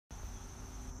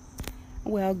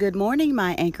Well, good morning,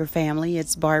 my anchor family.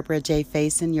 It's Barbara J.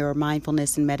 Faison, your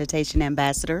mindfulness and meditation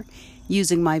ambassador,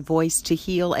 using my voice to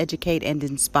heal, educate, and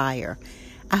inspire.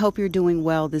 I hope you're doing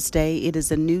well this day. It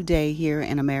is a new day here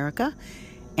in America,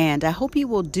 and I hope you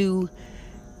will do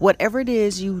whatever it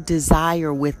is you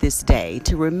desire with this day,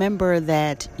 to remember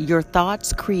that your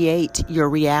thoughts create your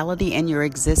reality and your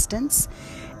existence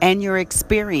and your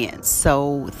experience.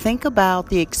 So think about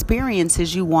the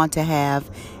experiences you want to have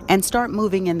and start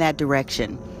moving in that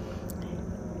direction.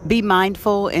 Be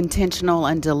mindful, intentional,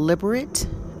 and deliberate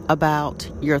about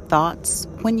your thoughts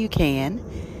when you can.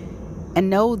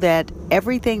 And know that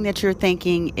everything that you're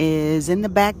thinking is in the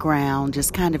background,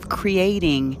 just kind of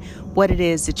creating what it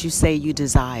is that you say you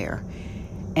desire.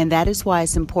 And that is why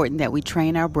it's important that we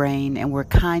train our brain and we're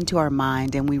kind to our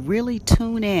mind and we really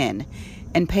tune in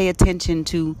and pay attention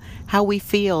to how we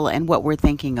feel and what we're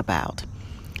thinking about.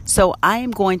 So I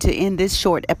am going to end this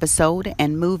short episode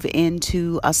and move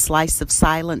into a slice of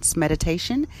silence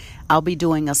meditation. I'll be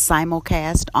doing a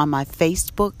simulcast on my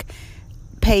Facebook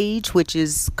page, which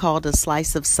is called A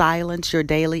Slice of Silence, your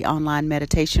daily online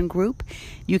meditation group.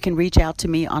 You can reach out to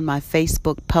me on my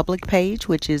Facebook public page,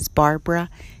 which is Barbara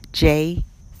J.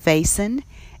 Faison,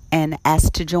 and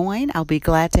ask to join. I'll be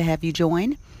glad to have you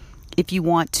join if you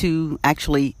want to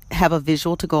actually have a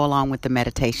visual to go along with the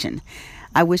meditation.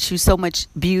 I wish you so much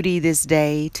beauty this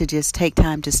day, to just take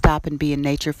time to stop and be in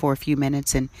nature for a few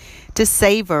minutes and to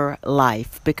savor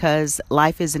life, because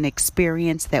life is an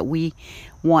experience that we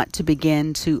want to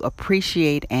begin to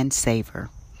appreciate and savor.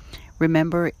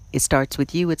 Remember, it starts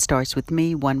with you, it starts with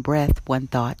me. One breath, one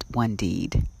thought, one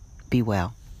deed. Be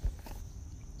well.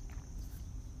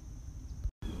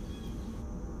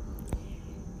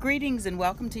 Greetings and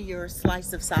welcome to your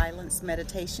Slice of Silence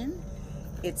meditation.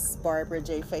 It's Barbara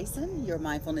J. Faison, your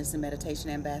mindfulness and meditation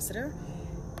ambassador.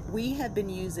 We have been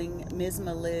using Ms.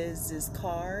 Meliz's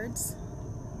cards,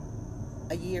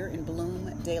 A Year in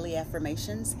Bloom Daily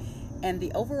Affirmations, and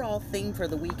the overall theme for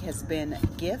the week has been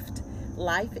gift.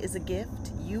 Life is a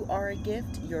gift. You are a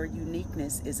gift. Your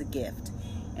uniqueness is a gift.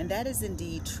 And that is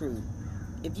indeed true.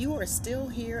 If you are still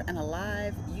here and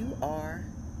alive, you are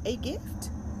a gift.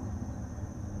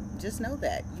 Just know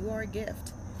that you are a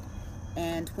gift.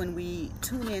 And when we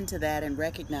tune into that and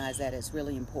recognize that, it's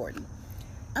really important.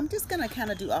 I'm just going to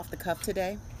kind of do off the cuff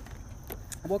today.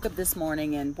 I woke up this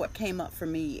morning and what came up for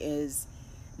me is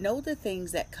know the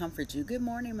things that comfort you. Good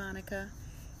morning, Monica.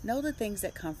 Know the things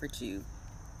that comfort you.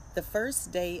 The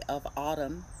first day of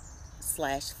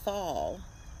autumn/fall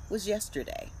was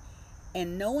yesterday.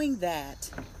 And knowing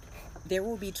that there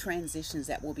will be transitions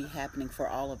that will be happening for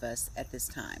all of us at this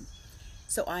time.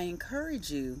 So I encourage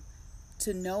you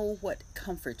to know what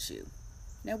comforts you.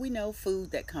 Now, we know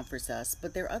food that comforts us,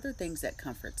 but there are other things that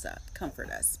comfort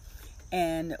us.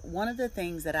 And one of the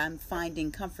things that I'm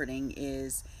finding comforting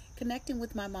is connecting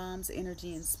with my mom's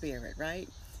energy and spirit, right?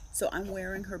 So I'm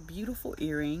wearing her beautiful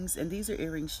earrings, and these are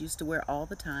earrings she used to wear all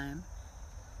the time.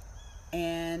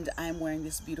 And I'm wearing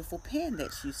this beautiful pin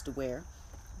that she used to wear.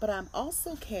 But I'm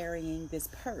also carrying this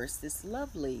purse, this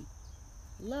lovely,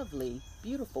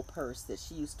 beautiful purse that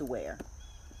she used to wear.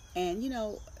 And,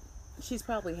 she's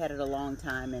probably had it a long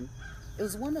time. And it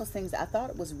was one of those things, I thought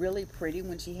it was really pretty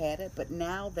when she had it. But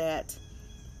now that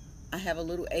I have a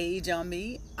little age on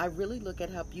me, I really look at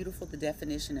how beautiful the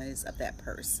definition is of that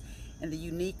purse and the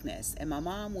uniqueness. And my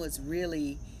mom was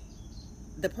really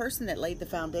the person that laid the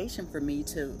foundation for me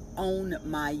to own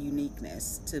my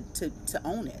uniqueness, to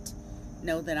own it.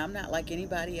 Know that I'm not like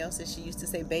anybody else. As she used to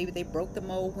say, baby, they broke the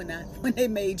mold when they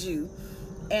made you.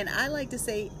 And I like to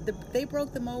say they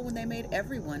broke the mold when they made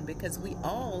everyone, because we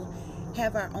all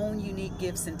have our own unique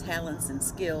gifts and talents and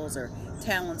skills, or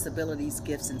talents, abilities,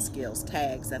 gifts and skills,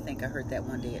 tags. I think I heard that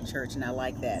one day at church, and I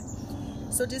like that.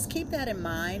 So just keep that in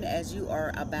mind as you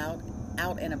are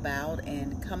out and about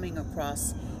and coming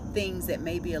across things that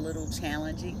may be a little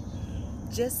challenging.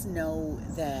 Just know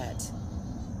that,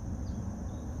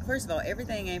 first of all,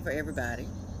 everything ain't for everybody.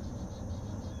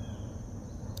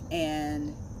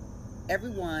 And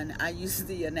everyone, I use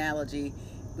the analogy,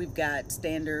 we've got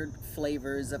standard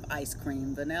flavors of ice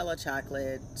cream, vanilla,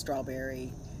 chocolate,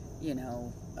 strawberry,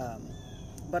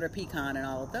 butter pecan and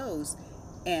all of those.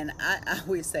 And I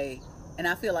always say, and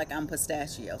I feel like I'm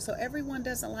pistachio. So everyone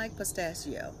doesn't like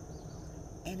pistachio.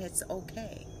 And it's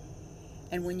okay.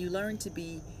 And when you learn to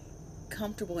be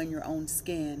comfortable in your own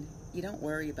skin, you don't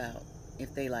worry about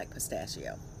if they like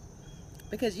pistachio.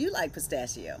 Because you like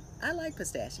pistachio. I like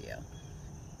pistachio.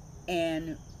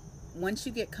 And once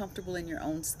you get comfortable in your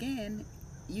own skin,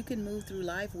 you can move through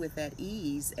life with that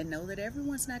ease and know that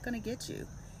everyone's not going to get you.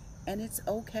 And it's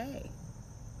okay.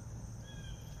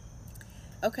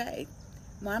 Okay.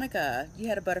 Monica, you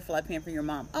had a butterfly pen for your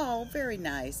mom. Oh, very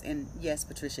nice. And yes,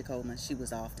 Patricia Coleman, she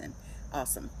was often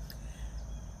awesome.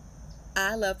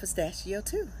 I love pistachio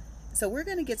too. So we're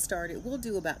going to get started. We'll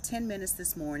do about 10 minutes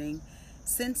this morning.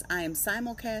 Since I am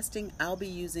simulcasting, I'll be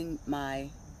using my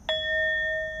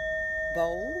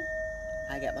bowl.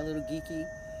 I got my little geeky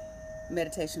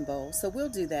meditation bowl. So we'll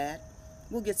do that.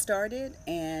 We'll get started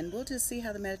and we'll just see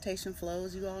how the meditation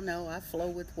flows. You all know I flow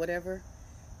with whatever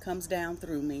comes down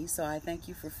through me. So I thank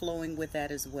you for flowing with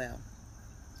that as well.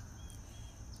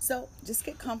 So just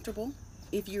get comfortable.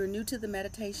 If you're new to the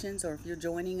meditations or if you're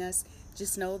joining us,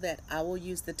 just know that I will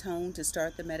use the tone to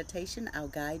start the meditation. I'll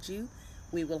guide you.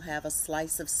 We will have a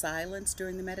slice of silence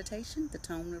during the meditation. The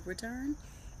tone will return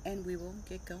and we will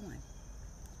get going.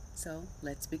 So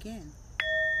let's begin.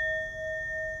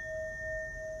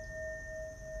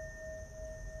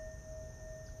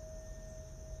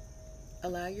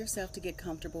 Allow yourself to get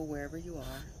comfortable wherever you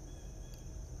are.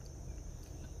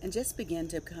 And just begin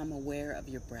to become aware of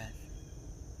your breath.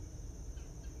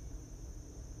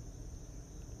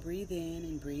 Breathe in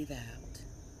and breathe out.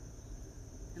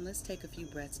 And let's take a few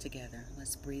breaths together.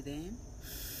 Let's breathe in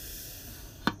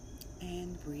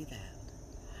and breathe out.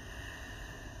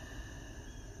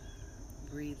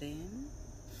 Breathe in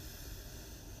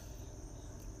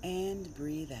and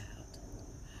breathe out.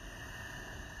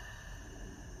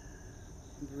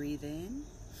 Breathe in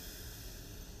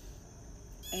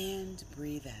and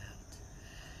breathe out.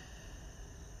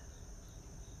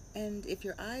 And if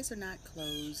your eyes are not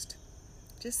closed,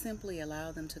 just simply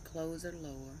allow them to close or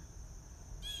lower.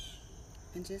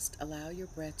 And just allow your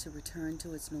breath to return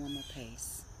to its normal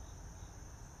pace.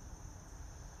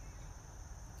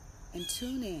 And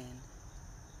tune in.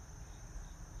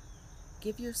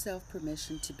 Give yourself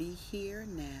permission to be here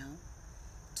now,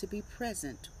 to be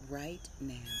present right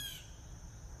now.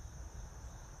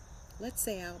 Let's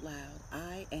say out loud,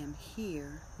 I am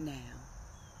here now.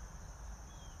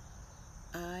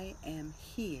 I am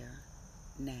here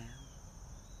now.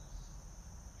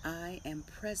 I am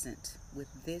present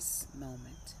with this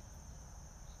moment.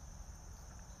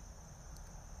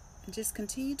 And just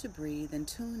continue to breathe and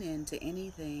tune in to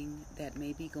anything that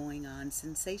may be going on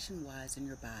sensation-wise in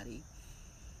your body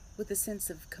with a sense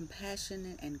of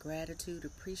compassion and gratitude,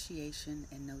 appreciation,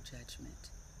 and no judgment.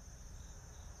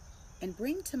 And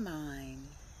bring to mind,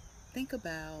 think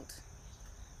about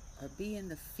or be in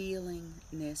the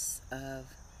feelingness of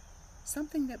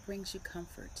something that brings you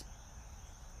comfort.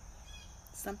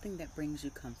 Something that brings you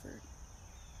comfort.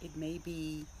 It may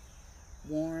be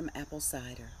warm apple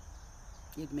cider.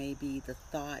 It may be the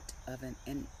thought of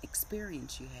an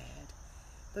experience you had.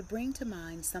 But bring to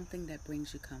mind something that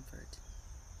brings you comfort.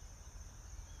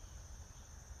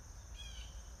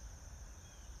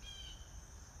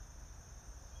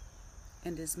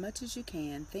 And as much as you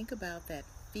can, think about that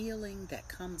feeling that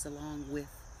comes along with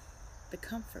the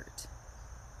comfort.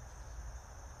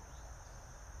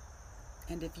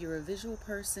 And if you're a visual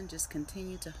person, just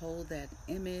continue to hold that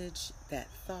image, that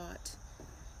thought,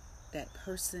 that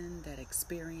person, that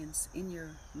experience in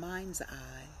your mind's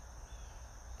eye.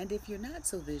 And if you're not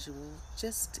so visual,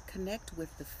 just connect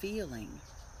with the feeling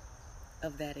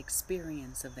of that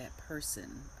experience, of that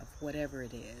person, of whatever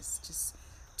it is. Just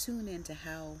tune into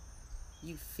how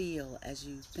you feel as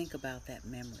you think about that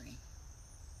memory.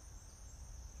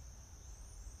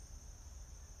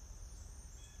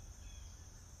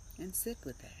 And sit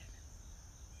with that.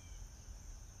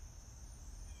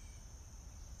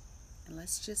 And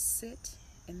let's just sit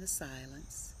in the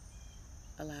silence,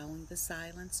 allowing the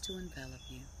silence to envelop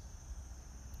you,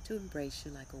 to embrace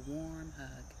you like a warm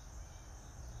hug.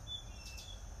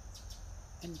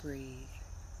 And breathe.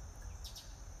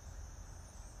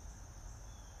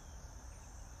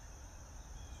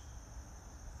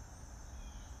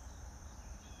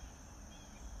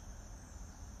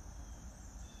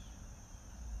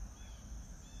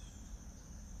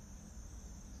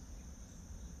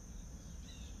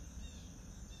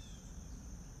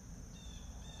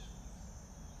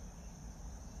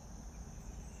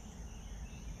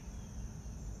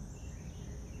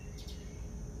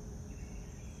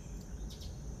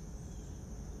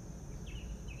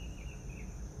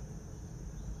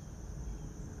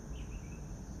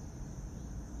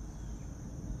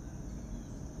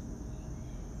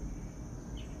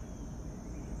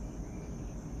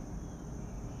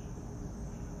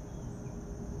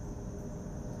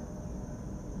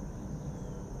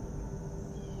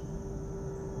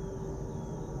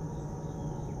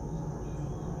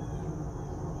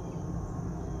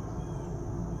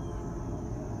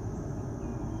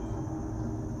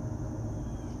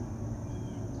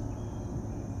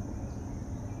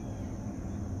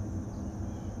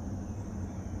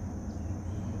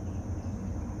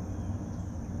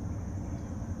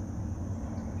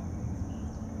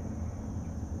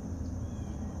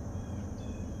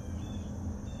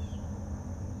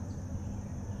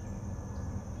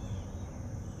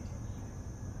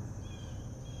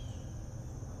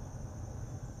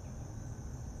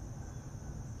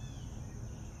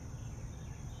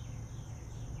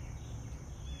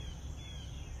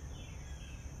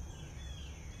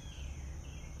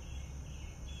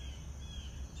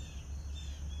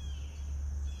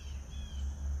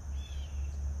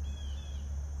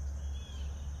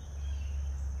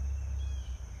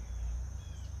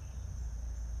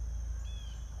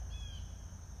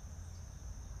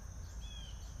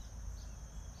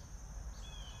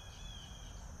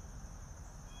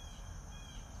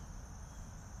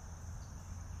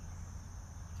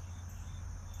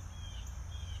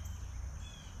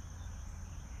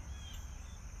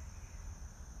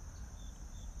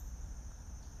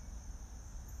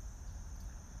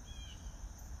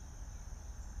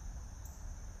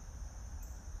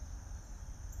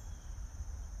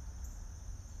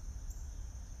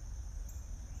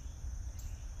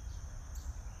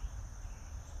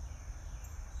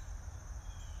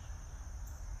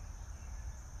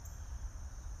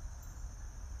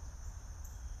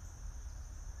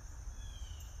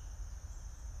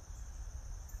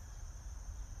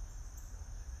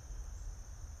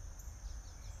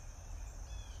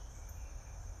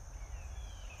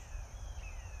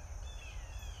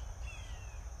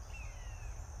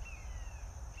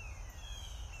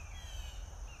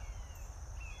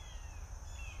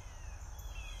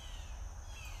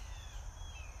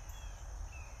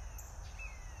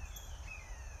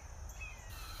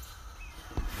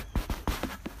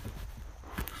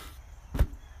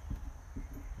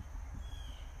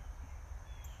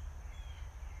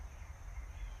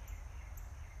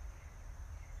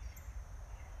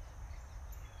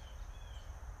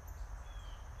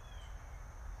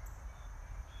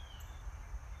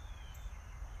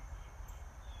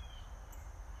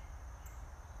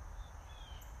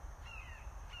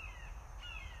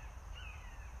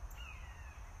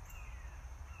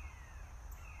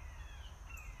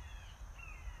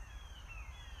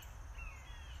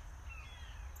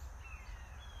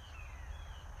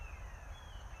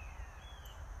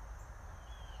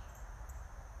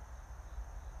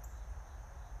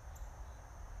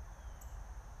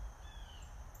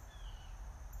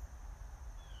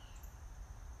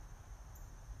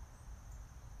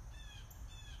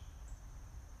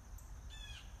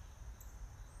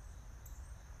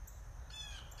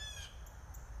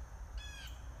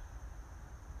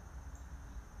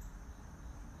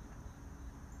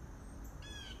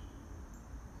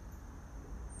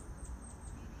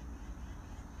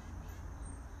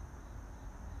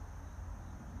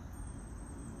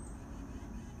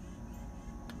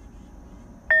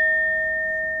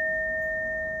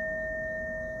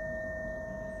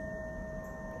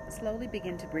 Slowly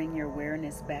begin to bring your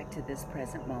awareness back to this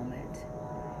present moment.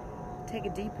 Take a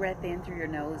deep breath in through your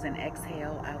nose and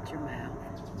exhale out your mouth.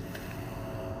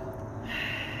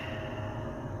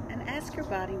 And ask your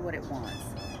body what it wants.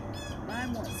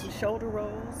 Mine wants some shoulder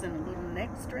rolls and a little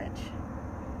neck stretch.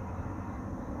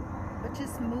 But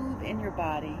just move in your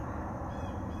body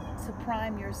to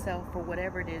prime yourself for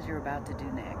whatever it is you're about to do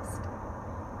next.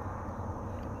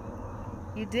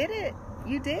 You did it.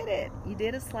 You did it. You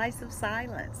did a slice of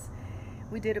silence.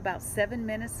 We did about 7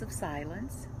 minutes of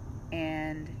silence,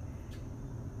 and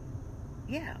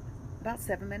about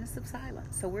 7 minutes of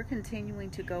silence. So we're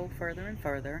continuing to go further and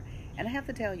further. And I have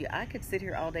to tell you, I could sit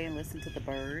here all day and listen to the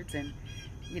birds. And,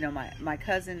 you know, my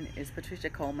cousin is Patricia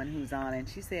Coleman, who's on, and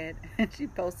she said, she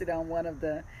posted on one of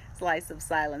the slice of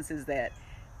silences that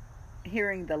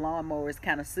hearing the lawnmower is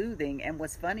kind of soothing. And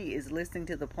what's funny is listening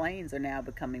to the planes are now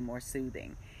becoming more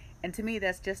soothing. And to me,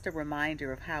 that's just a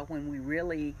reminder of how when we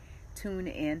really tune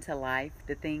into life,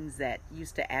 the things that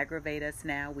used to aggravate us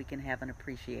now, we can have an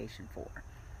appreciation for.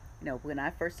 You know, when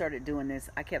I first started doing this,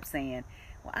 I kept saying,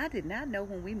 well, I did not know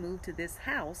when we moved to this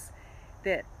house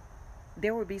that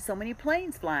there would be so many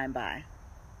planes flying by.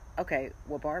 Okay,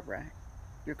 well, Barbara,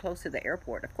 you're close to the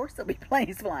airport. Of course there'll be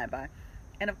planes flying by.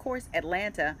 And of course,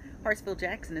 Atlanta,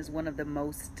 Hartsfield-Jackson is one of the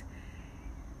most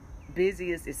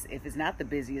busiest, if it's not the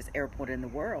busiest airport in the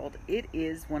world, it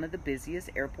is one of the busiest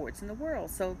airports in the world.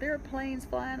 So there are planes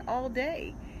flying all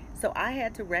day. So I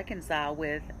had to reconcile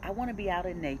with, I want to be out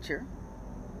in nature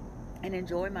and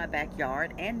enjoy my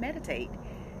backyard and meditate.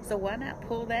 So why not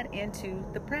pull that into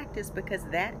the practice? Because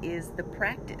that is the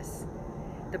practice.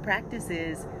 The practice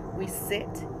is we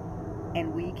sit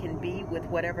and we can be with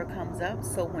whatever comes up.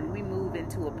 So when we move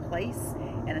into a place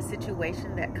and a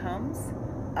situation that comes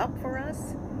up for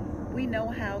us, we know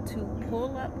how to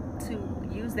pull up, to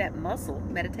use that muscle.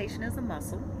 Meditation is a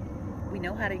muscle. We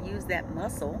know how to use that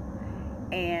muscle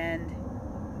and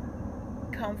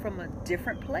come from a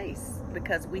different place,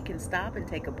 because we can stop and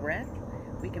take a breath.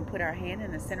 We can put our hand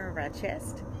in the center of our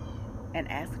chest and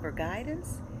ask for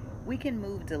guidance. We can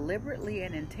move deliberately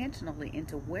and intentionally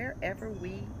into wherever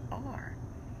we are.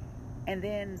 And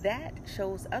then that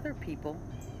shows other people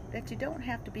that you don't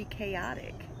have to be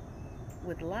chaotic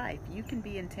with life. You can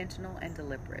be intentional and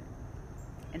deliberate.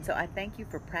 And so I thank you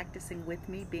for practicing with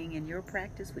me, being in your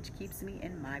practice, which keeps me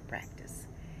in my practice.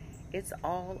 It's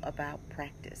all about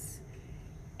practice.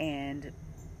 And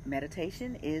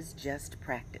meditation is just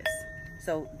practice.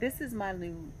 So this is my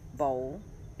new bowl.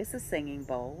 It's a singing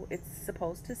bowl. It's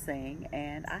supposed to sing,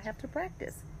 and I have to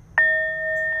practice.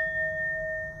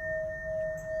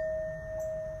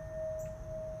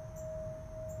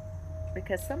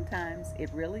 Because sometimes it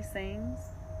really sings,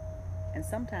 and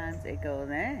sometimes it goes,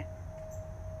 eh.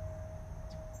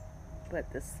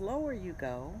 But the slower you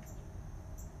go,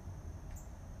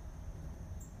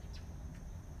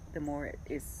 the more it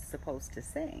is supposed to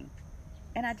sing.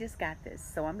 And I just got this.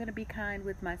 So I'm going to be kind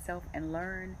with myself and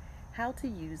learn how to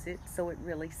use it so it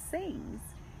really sings.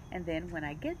 And then when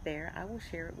I get there, I will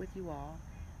share it with you all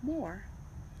more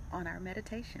on our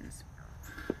meditations.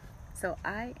 So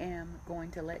I am going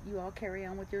to let you all carry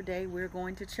on with your day. We're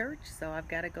going to church, so I've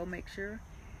got to go make sure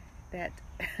that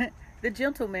the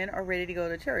gentlemen are ready to go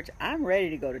to church. I'm ready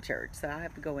to go to church, so I'll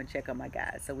have to go and check on my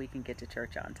guys so we can get to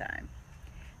church on time.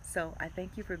 So I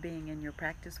thank you for being in your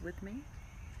practice with me.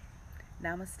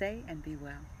 Namaste and be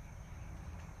well.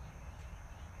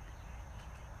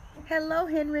 Hello,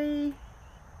 Henry.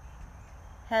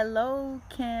 Hello,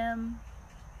 Kim.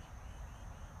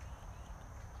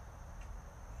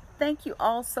 Thank you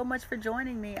all so much for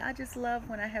joining me. I just love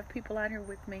when I have people out here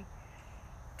with me.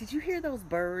 Did you hear those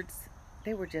birds?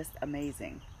 They were just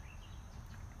amazing.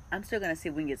 I'm still going to see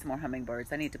if we can get some more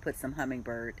hummingbirds. I need to put some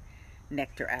hummingbird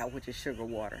nectar out, which is sugar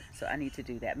water. So I need to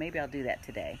do that. Maybe I'll do that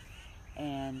today.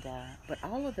 And but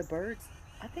all of the birds,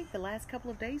 I think the last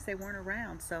couple of days they weren't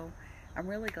around. So I'm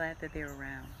really glad that they're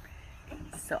around.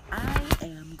 So I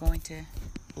am going to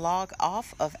log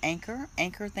off of Anchor.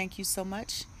 Anchor, thank you so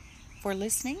much for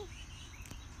listening.